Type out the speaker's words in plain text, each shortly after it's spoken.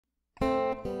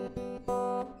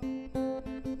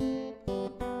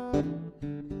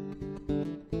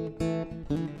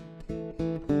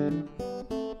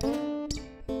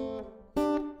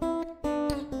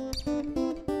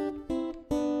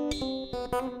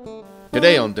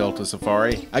Today on Delta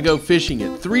Safari, I go fishing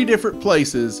at 3 different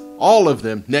places, all of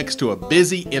them next to a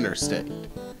busy interstate.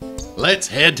 Let's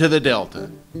head to the Delta.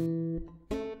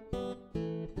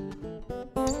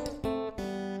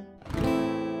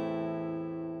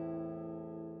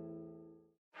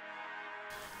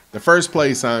 The first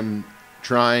place I'm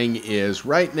trying is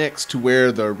right next to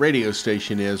where the radio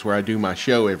station is where I do my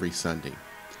show every Sunday.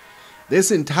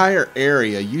 This entire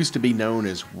area used to be known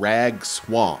as Rag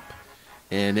Swamp,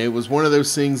 and it was one of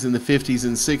those things in the 50s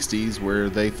and 60s where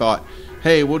they thought,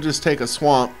 hey, we'll just take a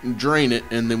swamp and drain it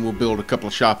and then we'll build a couple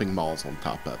of shopping malls on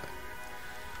top of it.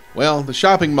 Well, the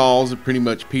shopping malls have pretty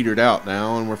much petered out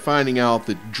now, and we're finding out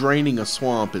that draining a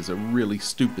swamp is a really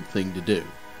stupid thing to do.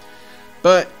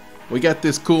 But we got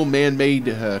this cool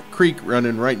man-made creek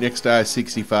running right next to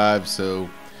I-65, so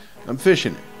I'm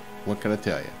fishing it. What can I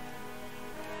tell you?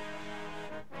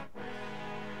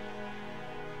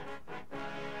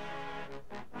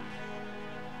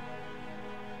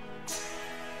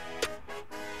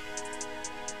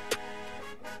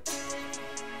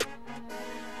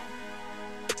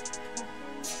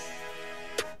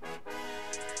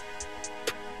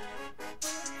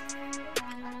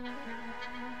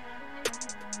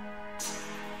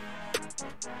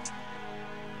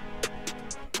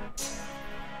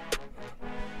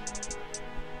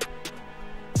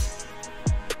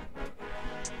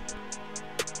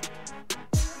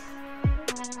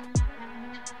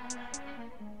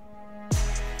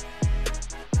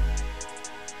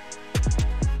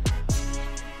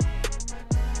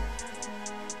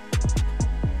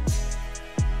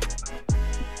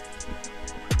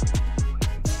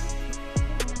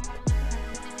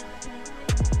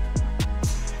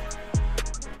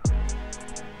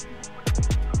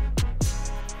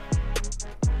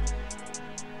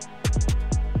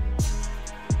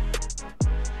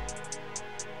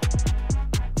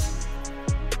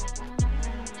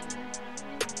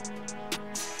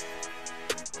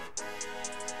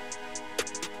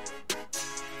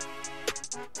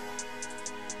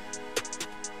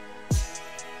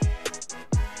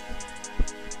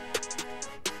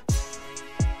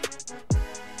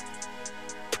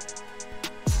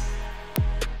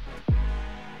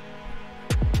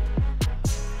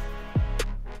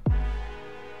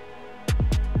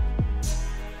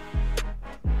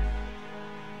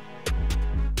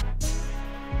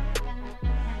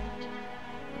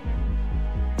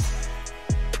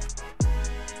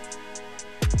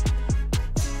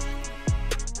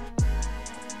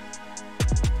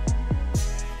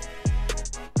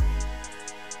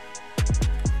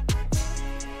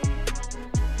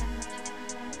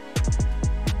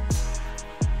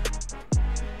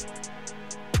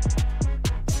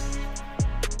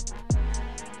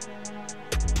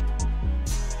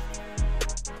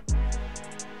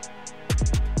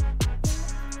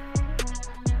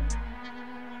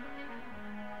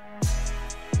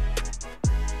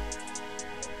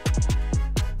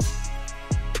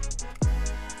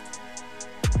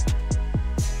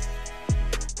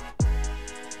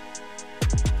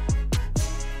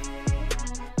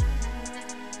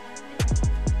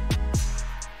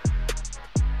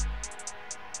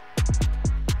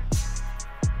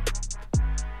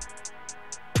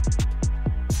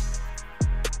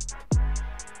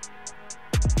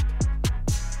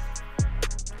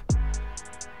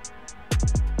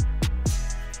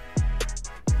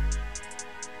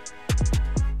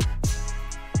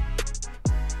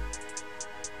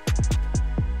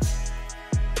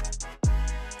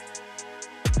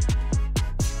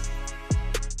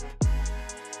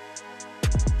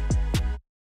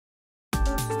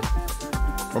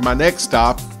 For my next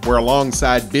stop, we're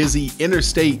alongside busy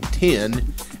Interstate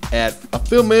 10 at a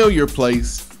familiar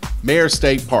place, Meaher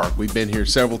State Park. We've been here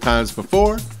several times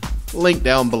before. Link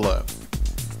down below.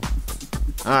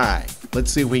 Alright,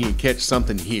 let's see if we can catch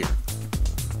something here.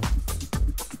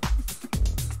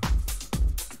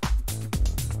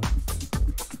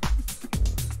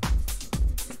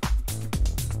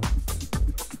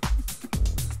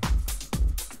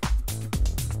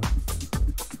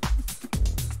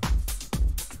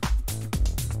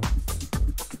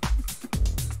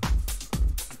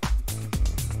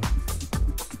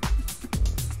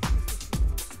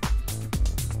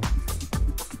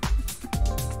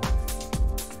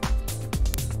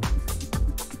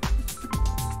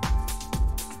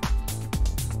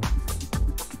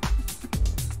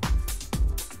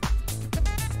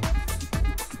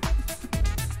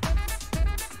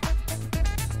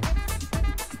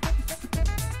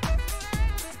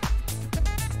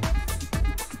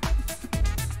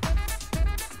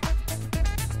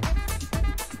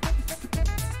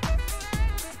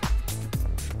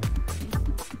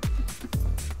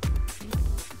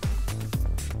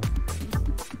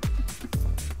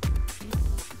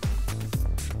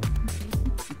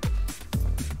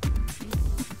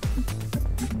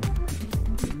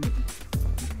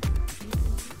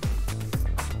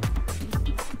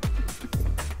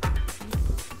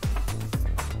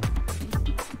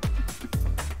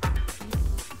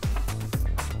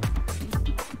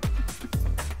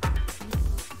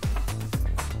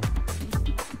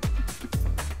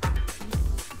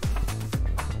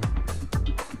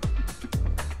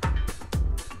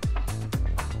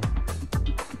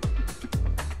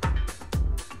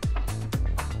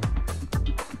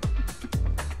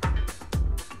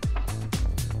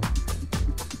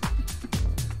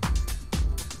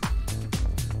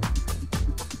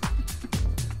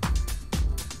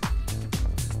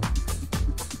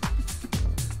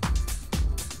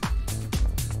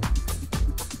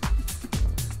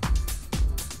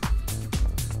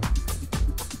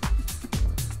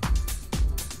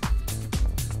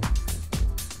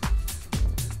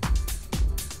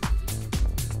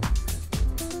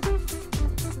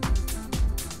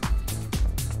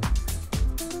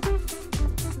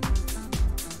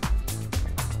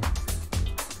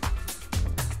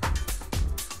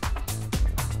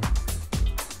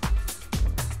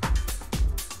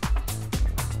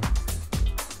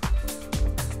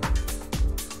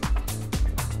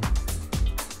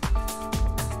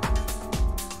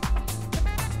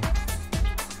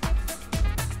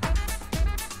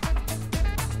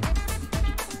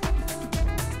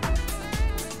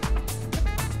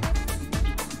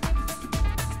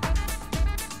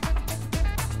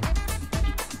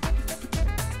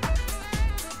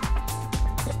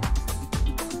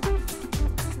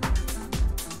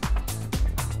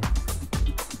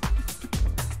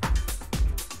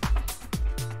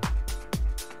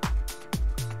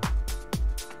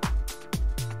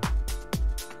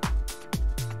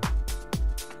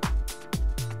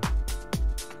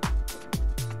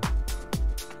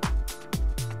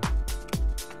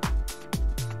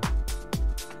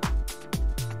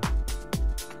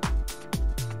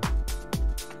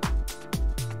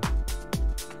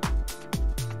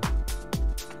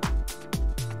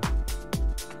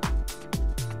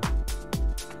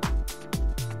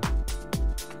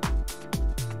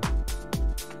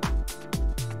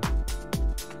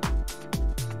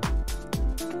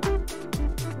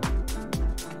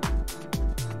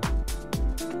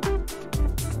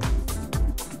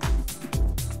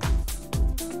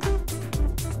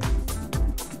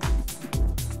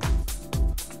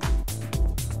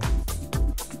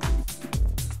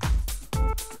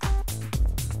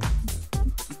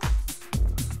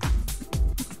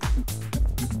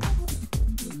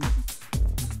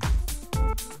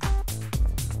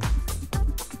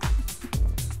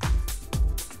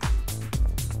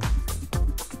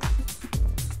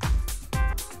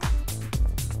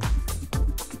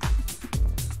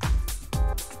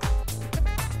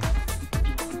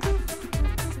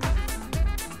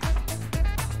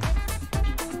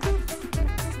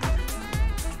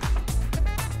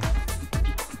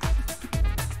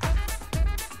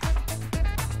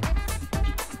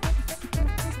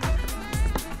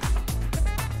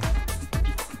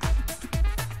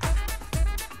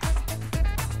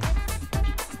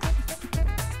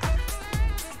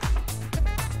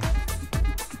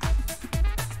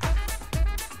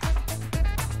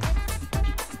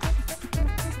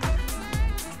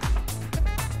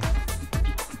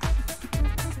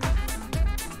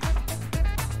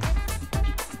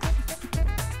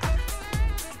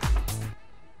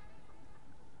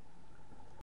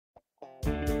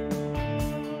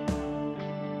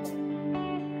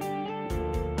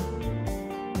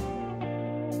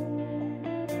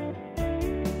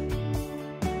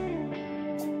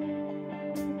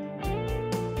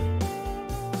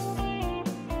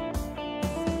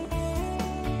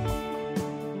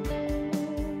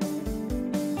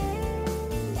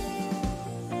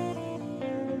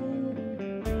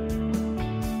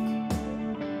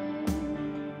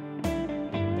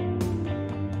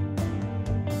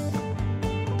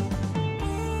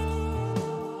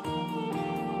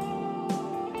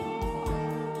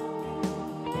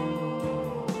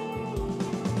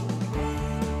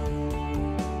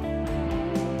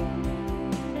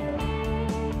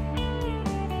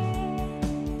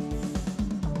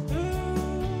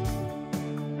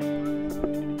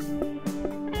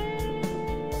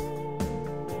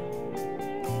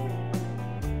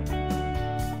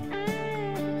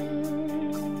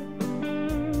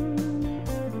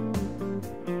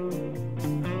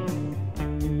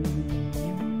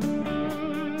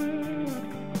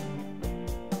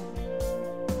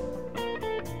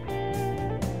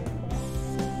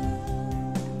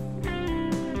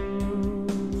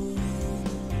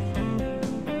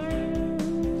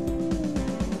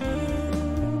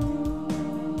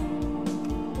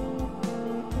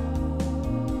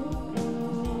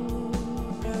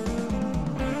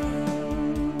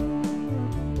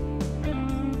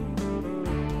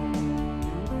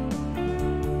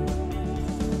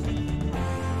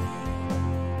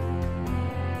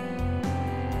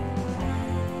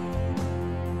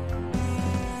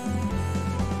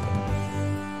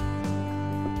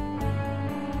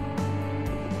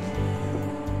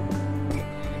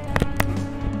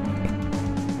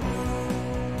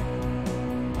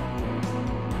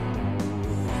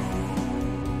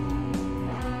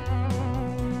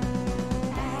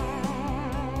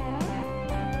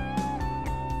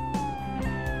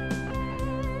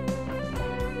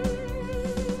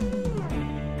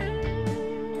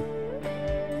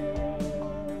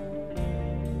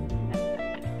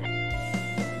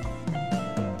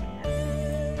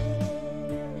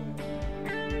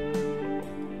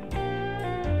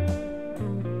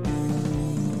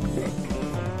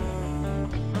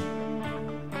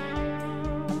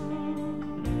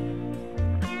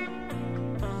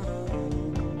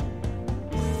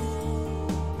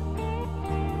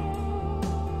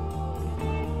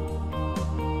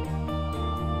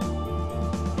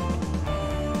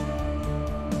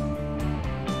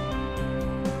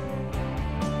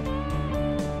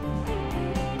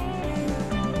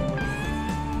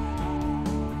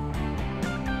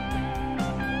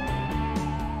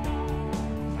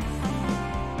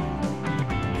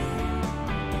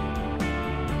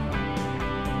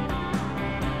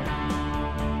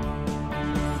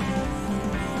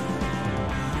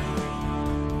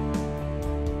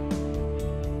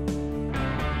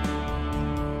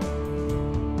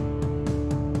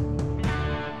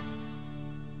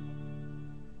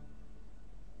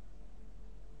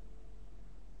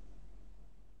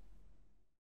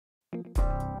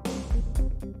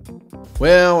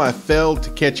 Well, I failed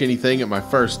to catch anything at my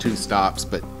first 2 stops,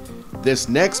 but this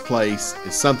next place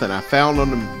is something I found on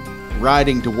the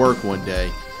riding to work one day,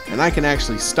 and I can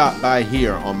actually stop by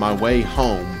here on my way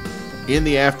home in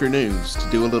the afternoons to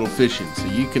do a little fishing, so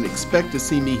you can expect to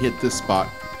see me hit this spot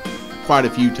quite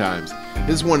a few times.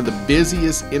 This is one of the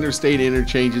busiest interstate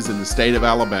interchanges in the state of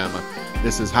Alabama.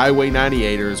 This is Highway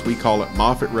 98, or as we call it,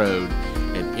 Moffett Road,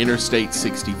 and Interstate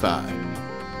 65.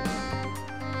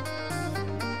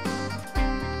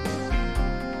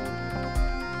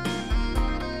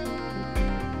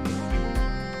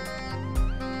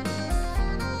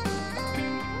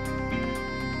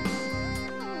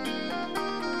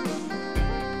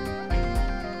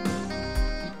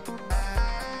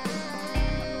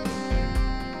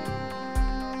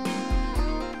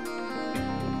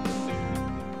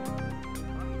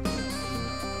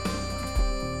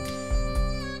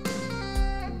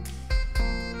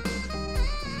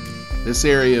 This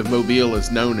area of Mobile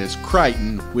is known as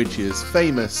Creighton, which is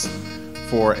famous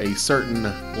for a certain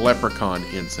leprechaun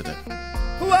incident.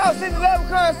 Who else in the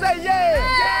leprechaun say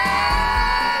yeah?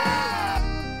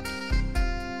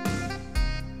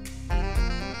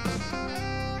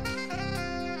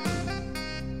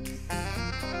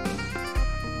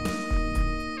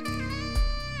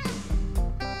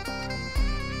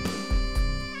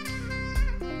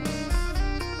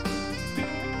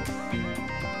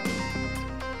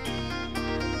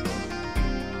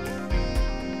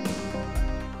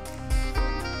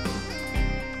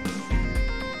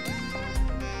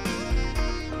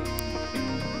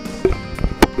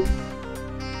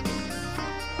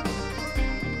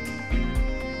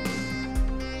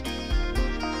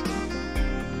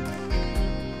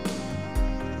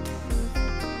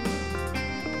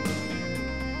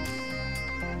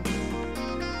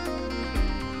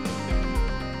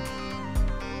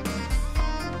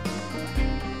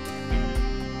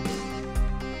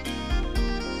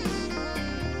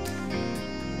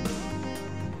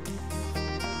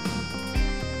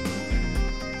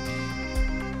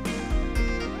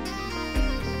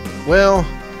 Well,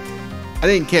 I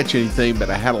didn't catch anything, but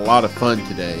I had a lot of fun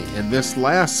today, and this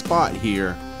last spot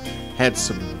here had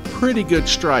some pretty good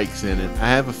strikes in it. I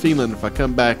have a feeling if I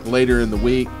come back later in the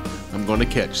week, I'm going to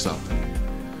catch something.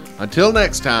 Until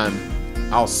next time,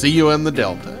 I'll see you in the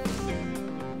Delta.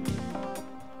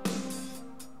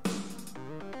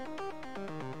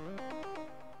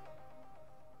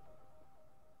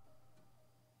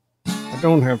 I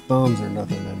don't have thumbs or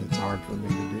nothing, and it's hard for me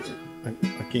to do it.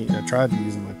 I can't. I tried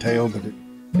using my tail, but it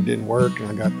didn't work, and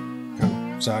I got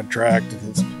kind of sidetracked.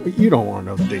 And you don't want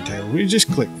to know the details. You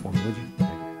just click for me, would you?